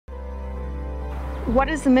What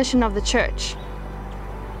is the mission of the church?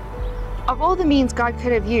 Of all the means God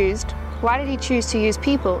could have used, why did he choose to use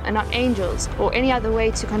people and not angels or any other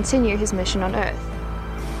way to continue his mission on earth?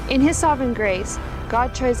 In his sovereign grace,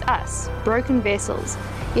 God chose us, broken vessels,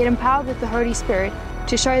 yet empowered with the Holy Spirit,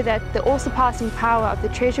 to show that the all-surpassing power of the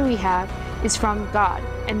treasure we have is from God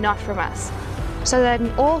and not from us, so that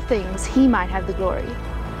in all things he might have the glory.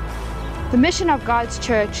 The mission of God's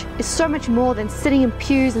church is so much more than sitting in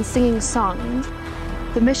pews and singing songs.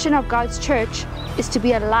 The mission of God's church is to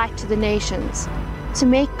be a light to the nations, to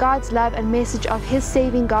make God's love and message of his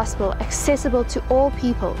saving gospel accessible to all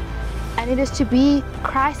people, and it is to be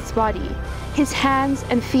Christ's body, his hands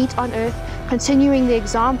and feet on earth, continuing the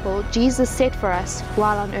example Jesus set for us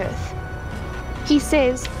while on earth. He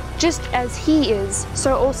says, just as he is,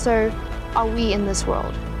 so also are we in this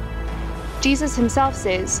world. Jesus himself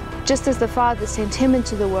says, just as the Father sent him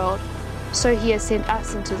into the world, so he has sent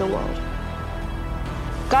us into the world.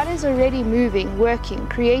 God is already moving, working,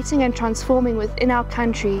 creating and transforming within our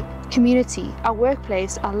country, community, our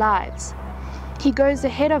workplace, our lives. He goes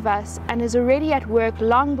ahead of us and is already at work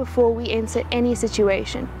long before we enter any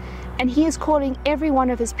situation. And he is calling every one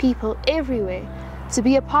of his people everywhere to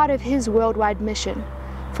be a part of his worldwide mission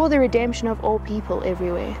for the redemption of all people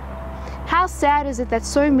everywhere. How sad is it that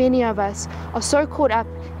so many of us are so caught up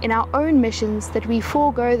in our own missions that we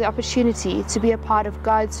forego the opportunity to be a part of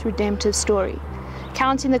God's redemptive story,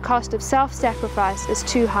 counting the cost of self-sacrifice as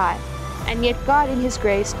too high, and yet God in his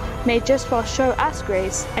grace may just well show us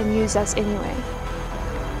grace and use us anyway.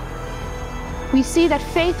 We see that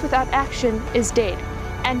faith without action is dead,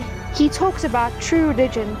 and he talks about true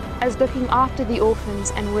religion as looking after the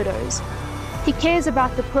orphans and widows. He cares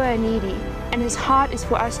about the poor and needy, and his heart is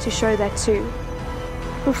for us to show that too.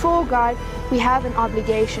 Before God, we have an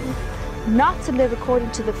obligation, not to live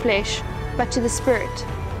according to the flesh, but to the Spirit,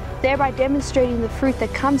 thereby demonstrating the fruit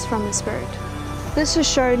that comes from the Spirit. This is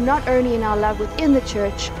shown not only in our love within the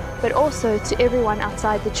church, but also to everyone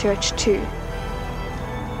outside the church too.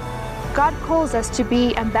 God calls us to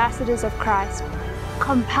be ambassadors of Christ,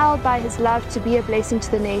 compelled by his love to be a blessing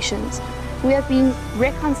to the nations. We have been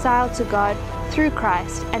reconciled to God through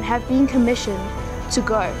Christ and have been commissioned to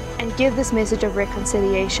go and give this message of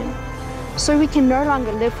reconciliation. So we can no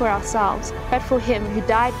longer live for ourselves, but for him who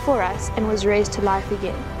died for us and was raised to life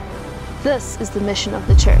again. This is the mission of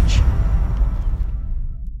the church.